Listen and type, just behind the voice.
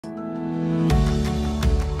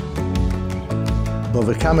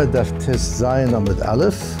BAVA KAMMA Daf Zayin Amud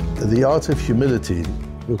Aleph, the art of humility,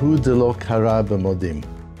 VEHU במודים.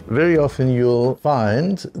 Very often you'll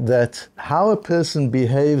find that how a person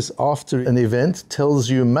behaves after an event tells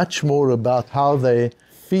you much more about how they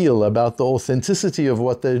feel, about the authenticity of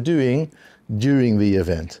what they're doing during the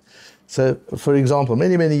event. So, for example,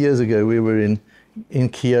 many years ago we were in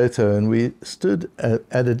Kyoto, and we stood at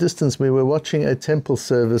a distance. We were watching a temple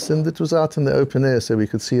service, and it was out in the open air, so we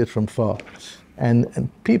could see it from far. And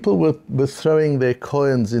people were throwing their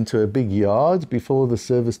coins into a big yard before the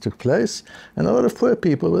service took place, and a lot of poor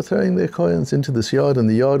people were throwing their coins into this yard, and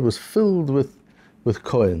the yard was filled with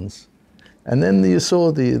coins. And then you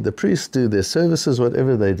saw the priests do their services,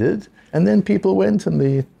 whatever they did, and then people went, and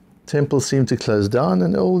the temple seemed to close down,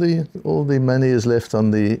 and all the money is left on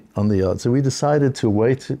the yard. So we decided to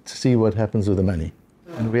wait to see what happens with the money.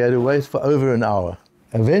 And we had to wait for over an hour.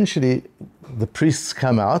 Eventually, the priests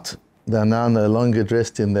come out. They're now no longer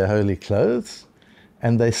dressed in their holy clothes,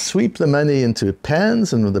 and they sweep the money into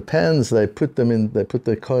pans, and with the pans they put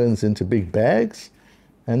their coins into big bags,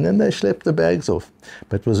 and then they schlepped the bags off.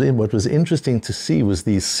 But what was interesting to see was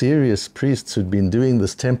these serious priests who'd been doing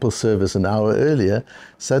this temple service an hour earlier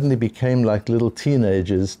suddenly became like little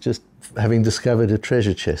teenagers, just having discovered a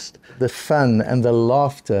treasure chest. The fun and the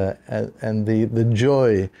laughter and the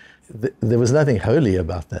joy, there was nothing holy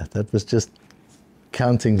about that. That was just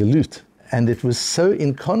counting the loot. And it was so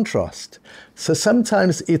in contrast. So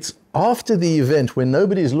sometimes it's after the event, when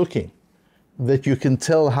nobody's looking, that you can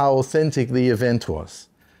tell how authentic the event was.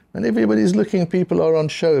 When everybody's looking, people are on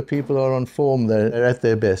show, people are on form, they're at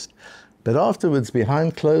their best. But afterwards,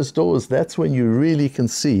 behind closed doors, that's when you really can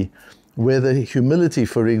see whether humility,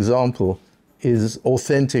 for example, is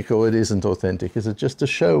authentic or it isn't authentic. Is it just a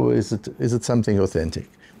show, or is it something authentic?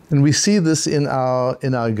 And we see this in our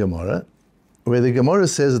Gemara, where the Gemara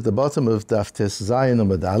says at the bottom of Daf Zayin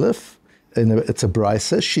Amud Aleph, it's a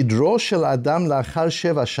brisa, Shidro shel Adam lachar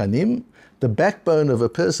sheva shanim, the backbone of a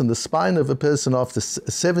person, the spine of a person after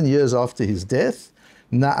 7 years after his death,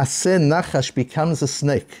 na'aseh nachash, becomes a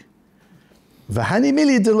snake. V'hani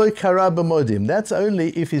mili deloi kara b'modim. That's only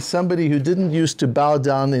if he's somebody who didn't used to bow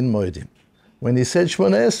down in modim. When he said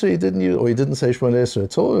Shmona Esrei, he didn't say Shmona Esrei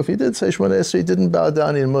at all. If he did say Shmona Esrei, he didn't bow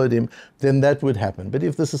down in modim, then that would happen. But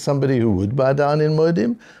if this is somebody who would bow down in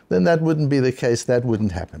modim, then that wouldn't be the case, that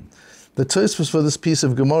wouldn't happen. The Tosfos for this piece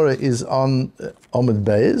of Gemara is on Amud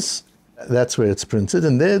Beis. That's where it's printed.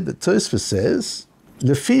 And there the Tosfos says,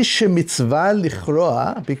 Lefi shemitzvah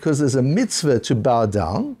lichroa, because there's a mitzvah to bow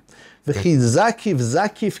down, V'chi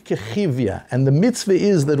zakif kechivya. And the mitzvah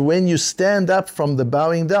is that when you stand up from the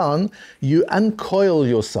bowing down, you uncoil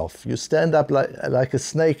yourself. You stand up like a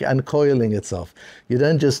snake uncoiling itself. You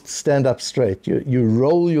don't just stand up straight. You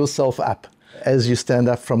roll yourself up as you stand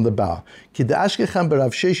up from the bow. Ki da'ashkecham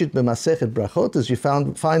b'Rav Sheshit b'Masechet Brachot, as you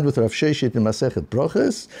find with Rav Sheshit in Masechet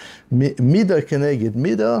Brachos, midah keneged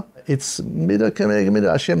midah. It's midah keneged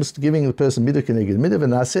midah. Hashem is giving the person midah keneged midah.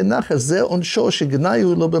 V'naseh nachash zeh onsho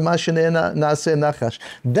shegnayu lo b'ma shene'ena naseh nachash.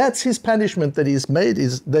 That's his punishment, that he's made,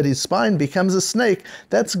 that his spine becomes a snake.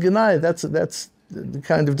 That's gnai. That's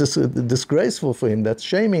kind of disgraceful for him, that's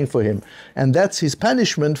shaming for him. And that's his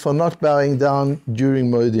punishment for not bowing down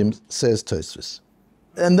during Modim, says Tosfos.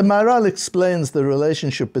 And the Maharal explains the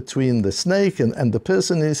relationship between the snake and the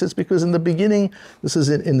person. He says, because in the beginning, this is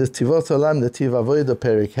in the Tivot Olam, the Tiv Avoda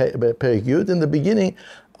Perik Yud, in the beginning,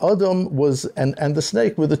 Adam was, and the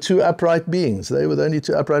snake were the two upright beings. They were the only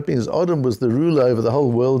two upright beings. Adam was the ruler over the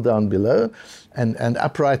whole world down below, and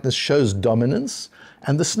uprightness shows dominance.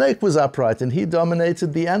 And the snake was upright, and he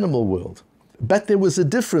dominated the animal world. But there was a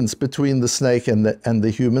difference between the snake and the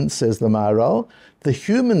human, says the Maharal. The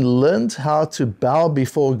human learned how to bow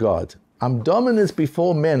before God. I'm dominant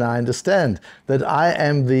before men. I understand that I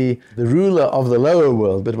am the ruler of the lower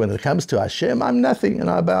world, but when it comes to Hashem, I'm nothing, and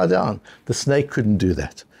I bow down. The snake couldn't do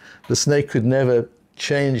that. The snake could never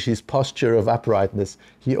change his posture of uprightness.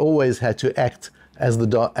 He always had to act as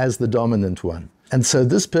the dominant one. And so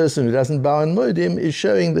this person who doesn't bow in Modim is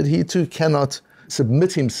showing that he too cannot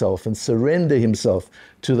submit himself and surrender himself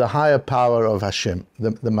to the higher power of Hashem,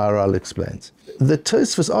 the Maharal explains. The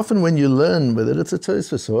Tosfos, often when you learn, whether it's a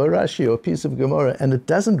Tosfos or a Rashi or a piece of Gemara, and it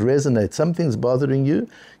doesn't resonate, something's bothering you,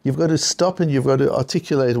 you've got to stop and you've got to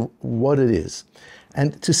articulate what it is.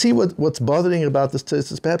 And to see what's bothering about this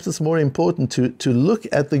Tosfos, perhaps it's more important to look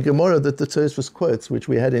at the Gemara that the Tosfos quotes, which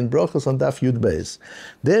we had in Brachos on Daf Yud Beis.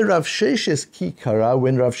 There Rav Sheshes ki kara,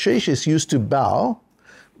 when Rav Sheshes used to bow,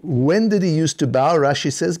 when did he used to bow?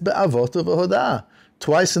 Rashi says, be'avot v'hodah,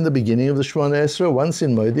 twice in the beginning of the Shmona Esrei, once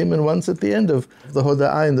in Modim, and once at the end of the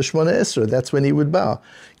Hoda'ah in the Shmona Esrei. That's when he would bow.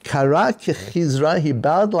 Kara kechizra, he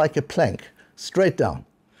bowed like a plank, straight down.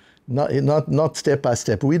 Not step by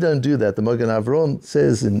step. We don't do that. The Magen Avraham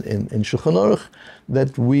says in Shulchan Aruch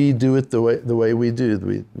that we do it the way we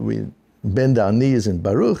do. We bend our knees in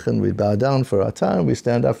Baruch and we bow down for our time. We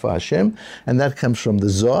stand up for Hashem, and that comes from the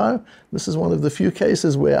Zohar. This is one of the few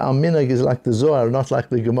cases where our minhag is like the Zohar, not like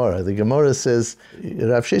the Gemara. The Gemara says,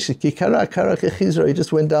 Rav Sheshet ki kara kechizra. He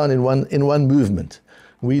just went down in one movement.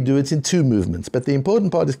 We do it in two movements. But the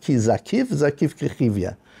important part is ki zakiv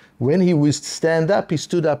kechivya. When he was to stand up, he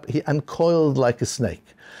stood up, he uncoiled like a snake.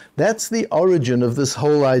 That's the origin of this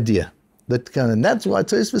whole idea. And that's why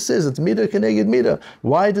Tosfos says it's midah keneged midah.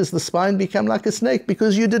 Why does the spine become like a snake?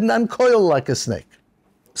 Because you didn't uncoil like a snake.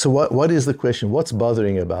 So what is the question? What's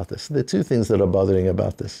bothering about this? There are two things that are bothering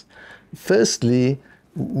about this. Firstly,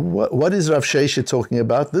 what is Rav Sheshet talking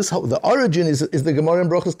about? The origin is the Gemara in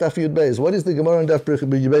Brachos Daf Yud Beis. What is the Gemara in Daf Yud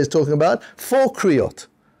Beis talking about? 4 kriyot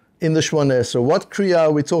in the Shmona Esrei. What kriya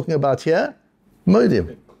are we talking about here?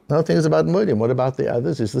 Modim. Nothing is about Modim. What about the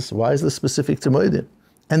others? Why is this specific to Modim?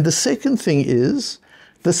 And the second thing is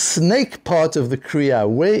the snake part of the kriya.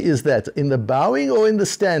 Where is that? In the bowing or in the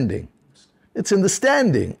standing? It's in the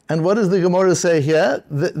standing. And what does the Gemara say here?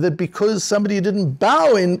 That because somebody didn't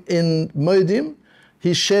bow in Modim,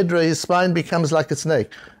 his shedra, his spine becomes like a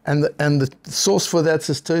snake. And the source for that,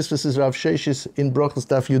 says Tosfos, is Rav Sheshet in Brachos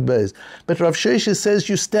Daf Yud Beis. But Rav Sheshet says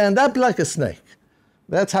you stand up like a snake.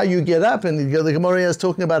 That's how you get up. And the Gemara is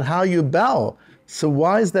talking about how you bow. So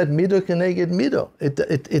why is that midah keneged midah?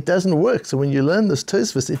 It doesn't work. So when you learn this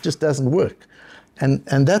Tosfos, it just doesn't work. And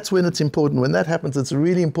that's when it's important. When that happens, it's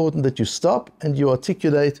really important that you stop and you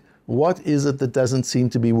articulate what is it that doesn't seem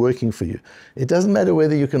to be working for you. It doesn't matter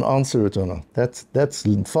whether you can answer it or not. That's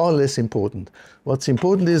far less important. What's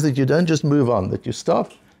important is that you don't just move on, that you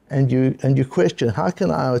stop and you question, how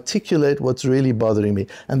can I articulate what's really bothering me?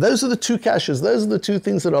 And those are the two kashas, those are the two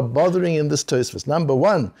things that are bothering in this Tosfos. Number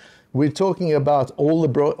one, we're talking about all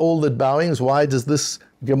the bowings. Why does this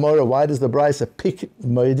Gemara, why does the Brisa pick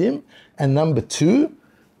Modim? And number two,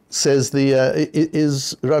 says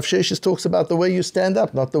Rav Sheshet talks about the way you stand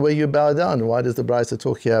up, not the way you bow down. Why does the Brisa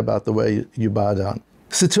talk here about the way you bow down?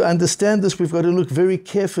 So to understand this, we've got to look very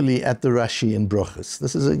carefully at the Rashi in Brochos.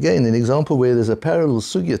 This is again an example where there's a parallel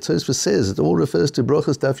sugya. Tosfos says it all refers to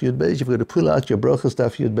Brochos Daf Yud Beis. You've got to pull out your Brochos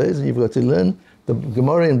Daf Yud Beis and you've got to learn the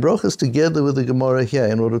Gemara in Brochos together with the Gemara here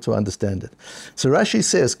in order to understand it. So Rashi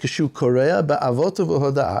says, Kishu korea ba'avot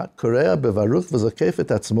v'hoda'ah, korea bevaruch v'zokef et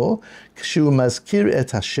atzmo, kishu mazkir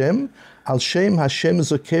et Hashem, al shem Hashem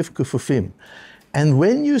zokef kufufim. And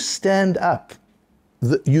when you stand up,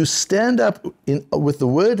 you stand up with the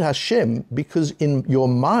word Hashem because in your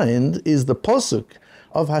mind is the posuk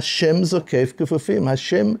of Hashem zokef kufufim.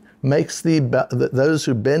 Hashem makes those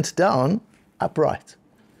who bent down upright.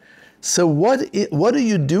 So what are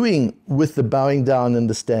you doing with the bowing down and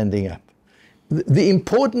the standing up? The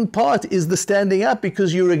important part is the standing up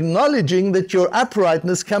because you're acknowledging that your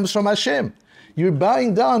uprightness comes from Hashem. You're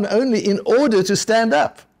bowing down only in order to stand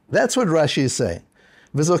up. That's what Rashi is saying.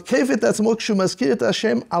 This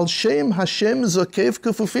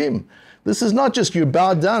is not just you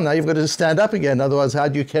bow down, now you've got to stand up again, otherwise how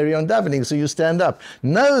do you carry on davening? So you stand up.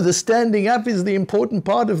 No, the standing up is the important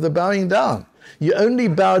part of the bowing down. You only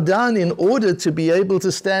bow down in order to be able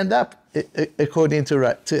to stand up, according to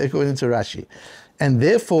Rashi. And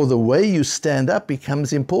therefore, the way you stand up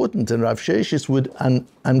becomes important. And Rav Sheshet would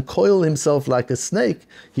uncoil himself like a snake.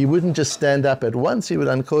 He wouldn't just stand up at once. He would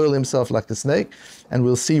uncoil himself like a snake. And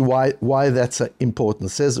we'll see why that's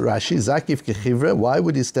important. Says Rashi, Zakif kechivra, why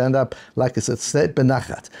would he stand up like a snake?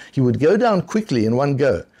 Benachat. He would go down quickly in one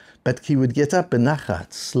go, but he would get up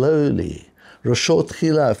benachat, slowly. Roshot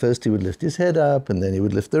Chila, first he would lift his head up, and then he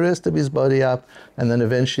would lift the rest of his body up, and then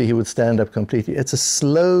eventually he would stand up completely. It's a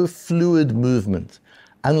slow, fluid movement,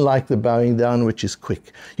 unlike the bowing down, which is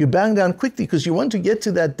quick. You bowing down quickly because you want to get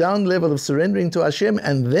to that down level of surrendering to Hashem,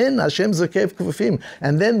 and then Hashem Zokef Kufufim.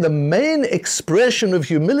 And then the main expression of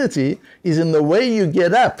humility is in the way you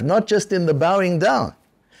get up, not just in the bowing down.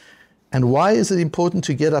 And why is it important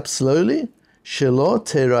to get up slowly? Shelo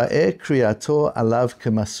tera'eh kriyato alav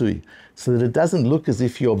kemasui. So that it doesn't look as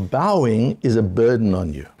if your bowing is a burden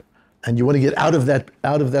on you. And you want to get out of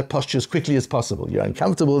that posture as quickly as possible. You're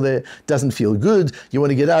uncomfortable there, doesn't feel good, you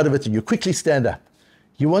want to get out of it, and you quickly stand up.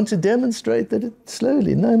 You want to demonstrate that it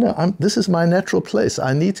slowly. No, this is my natural place.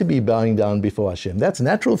 I need to be bowing down before Hashem. That's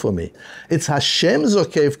natural for me. It's Hashem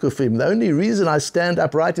zokev kufim. The only reason I stand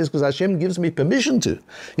upright is because Hashem gives me permission to.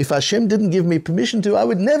 If Hashem didn't give me permission to, I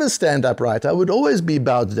would never stand upright. I would always be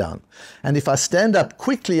bowed down. And if I stand up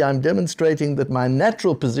quickly, I'm demonstrating that my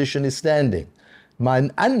natural position is standing.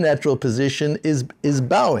 My unnatural position is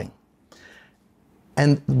bowing.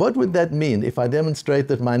 And what would that mean if I demonstrate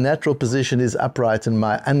that my natural position is upright and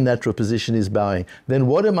my unnatural position is bowing? Then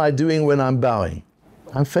what am I doing when I'm bowing?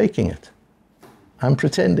 I'm faking it. I'm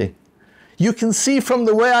pretending. You can see from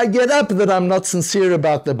the way I get up that I'm not sincere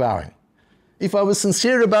about the bowing. If I was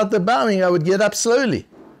sincere about the bowing, I would get up slowly.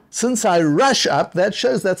 Since I rush up, that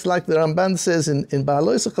shows, that's like the Ramban says in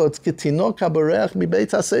Ba'aloisachot,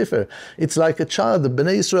 it's like a child. The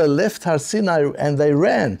Bnei Israel left Har Sinai and they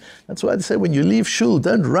ran. That's why they say when you leave shul,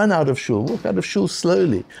 don't run out of shul. Walk out of shul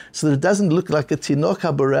slowly, so that it doesn't look like a tinok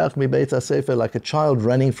haboreach mi beit hasefer, like a child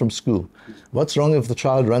running from school. What's wrong if the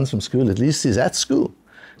child runs from school? At least he's at school.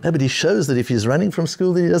 No, but he shows that if he's running from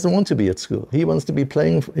school, then he doesn't want to be at school. He wants to be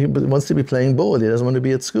playing ball. He doesn't want to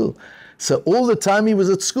be at school. So all the time he was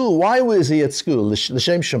at school. Why was he at school?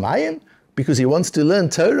 L'shem Shemayim? Because he wants to learn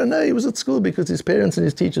Torah? No, he was at school because his parents and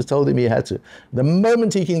his teachers told him he had to. The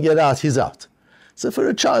moment he can get out, he's out. So for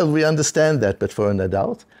a child, we understand that. But for an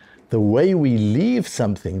adult, the way we leave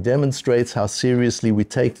something demonstrates how seriously we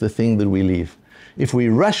take the thing that we leave. If we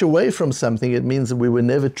rush away from something, it means that we were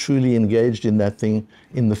never truly engaged in that thing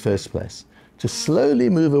in the first place. To slowly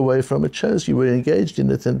move away from it shows you were engaged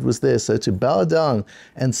in it and it was there. So to bow down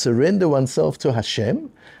and surrender oneself to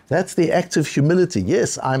Hashem, that's the act of humility.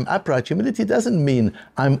 Yes, I'm upright. Humility doesn't mean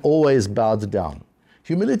I'm always bowed down.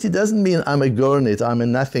 Humility doesn't mean I'm a gornit, I'm a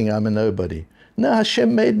nothing, I'm a nobody. No,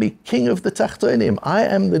 Hashem made me king of the tachtonim. I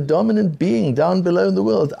am the dominant being down below in the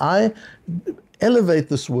world. I elevate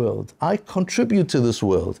this world. I contribute to this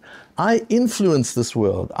world. I influence this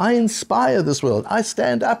world. I inspire this world. I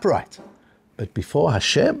stand upright. But before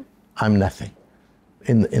Hashem, I'm nothing.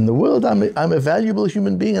 In the world, I'm a valuable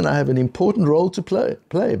human being and I have an important role to play.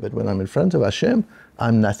 But when I'm in front of Hashem,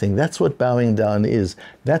 I'm nothing. That's what bowing down is.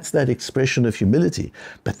 That's that expression of humility.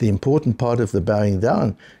 But the important part of the bowing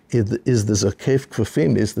down is the zokef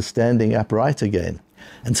kufim, is the standing upright again.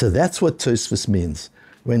 And so that's what Tosfos means.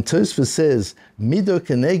 When Tosfos says, Mido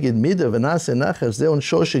keneged mido v'naseh nachash, ze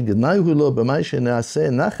onsho shegenayhu lo b'may she'naseh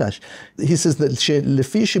nachash, he says that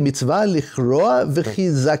lefi shemitzvah lichroa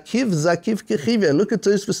v'chi zakiv kechivya. Look at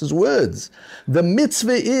Tosfos' words. The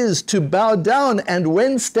mitzvah is to bow down, and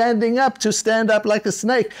when standing up, to stand up like a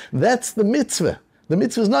snake. That's the mitzvah. The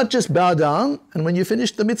mitzvah is not just bow down, and when you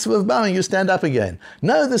finish the mitzvah of bowing, you stand up again.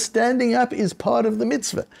 No, the standing up is part of the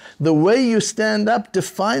mitzvah. The way you stand up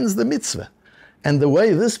defines the mitzvah. And the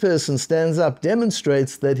way this person stands up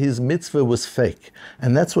demonstrates that his mitzvah was fake.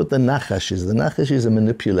 And that's what the nachash is. The nachash is a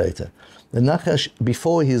manipulator. The nachash,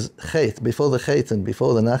 before the chet and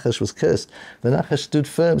before the nachash was cursed, the nachash stood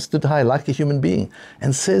firm, stood high like a human being.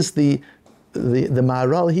 And says the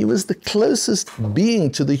Maharal, he was the closest being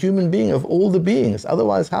to the human being of all the beings.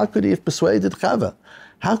 Otherwise, how could he have persuaded Chava?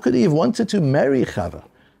 How could he have wanted to marry Chava?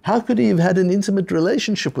 How could he have had an intimate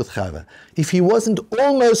relationship with Chava if he wasn't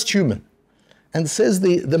almost human? And says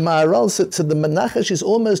the Maharal, so the Nachash is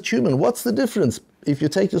almost human. What's the difference? If you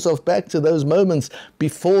take yourself back to those moments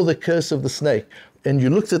before the curse of the snake, and you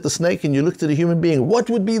looked at the snake and you looked at a human being, what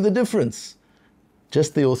would be the difference?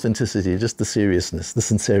 Just the authenticity, just the seriousness, the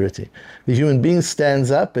sincerity. The human being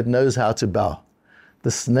stands up and knows how to bow.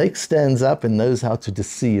 The snake stands up and knows how to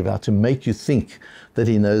deceive, how to make you think that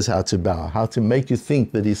he knows how to bow, how to make you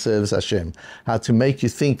think that he serves Hashem, how to make you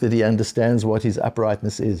think that he understands what his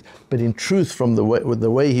uprightness is. But in truth, from the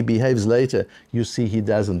way he behaves later, you see he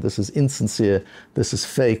doesn't. This is insincere, this is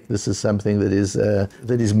fake, this is something that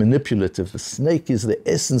is manipulative. The snake is the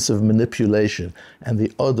essence of manipulation, and the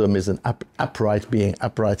Odom is an upright being,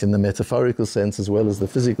 upright in the metaphorical sense as well as the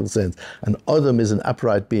physical sense. An Odom is an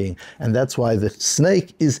upright being, and that's why the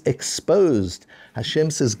snake is exposed.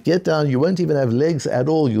 Hashem says, get down, you won't even have legs at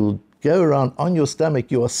all, you'll go around on your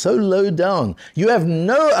stomach, you are so low down, you have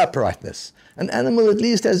no uprightness. An animal at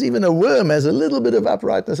least has, even a worm has a little bit of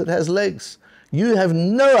uprightness, it has legs. You have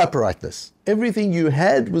no uprightness. Everything you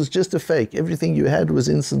had was just a fake, everything you had was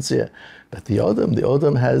insincere. But the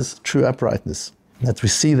Odom has true uprightness. That we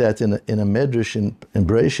see that in a medrash in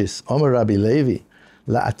Bereshis, Omer Rabbi Levi,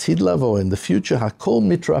 la'atid lavo, in the future, hakol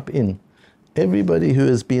mitrap in. Everybody who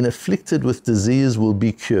has been afflicted with disease will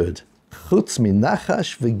be cured. Chutz mi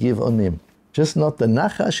nachash v'givonim. Just not the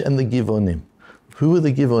nachash and the givonim. Who are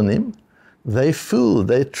the givonim? they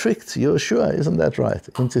tricked Yeshua, isn't that right,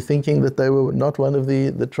 into thinking that they were not one of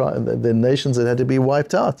the nations that had to be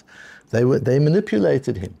wiped out. They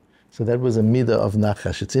manipulated him. So that was a midah of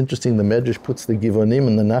nachash. It's interesting, the Medrash puts the givonim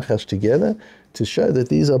and the nachash together to show that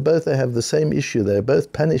they have the same issue. They're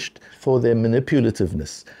both punished for their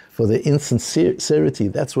manipulativeness, for their insincerity.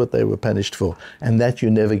 That's what they were punished for. And that you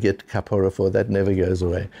never get kapora for. That never goes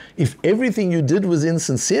away. If everything you did was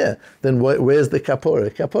insincere, then where's the kapora?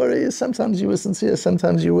 Kapora is sometimes you were sincere,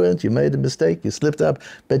 sometimes you weren't. You made a mistake, you slipped up.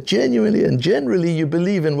 But genuinely and generally you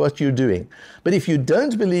believe in what you're doing. But if you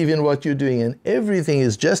don't believe in what you're doing and everything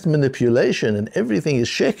is just manipulation and everything is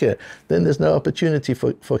sheker, then there's no opportunity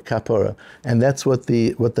for kapora. And that's what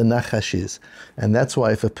the nachash is. And that's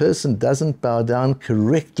why if a person doesn't bow down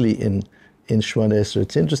correctly in Shemona Esrei,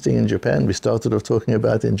 it's interesting in Japan, we started off talking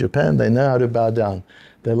about in Japan, they know how to bow down.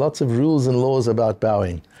 There are lots of rules and laws about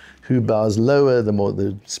bowing. Who bows lower, the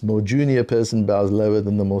more junior person bows lower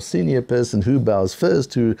than the more senior person, who bows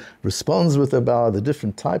first, who responds with a bow, the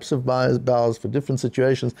different types of bows for different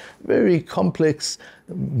situations. Very complex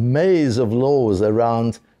maze of laws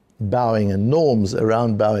around bowing and norms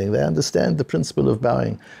around bowing. They understand the principle of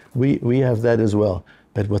bowing. We have that as well.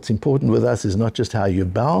 But what's important with us is not just how you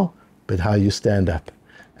bow, but how you stand up.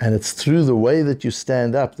 And it's through the way that you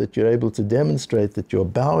stand up that you're able to demonstrate that your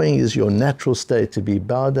bowing is your natural state, to be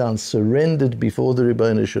bowed down, surrendered before the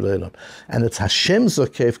Ribono Shel Olam. And it's Hashem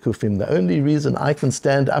Zokef Kufim. The only reason I can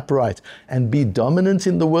stand upright and be dominant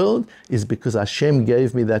in the world is because Hashem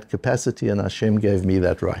gave me that capacity and Hashem gave me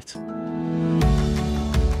that right.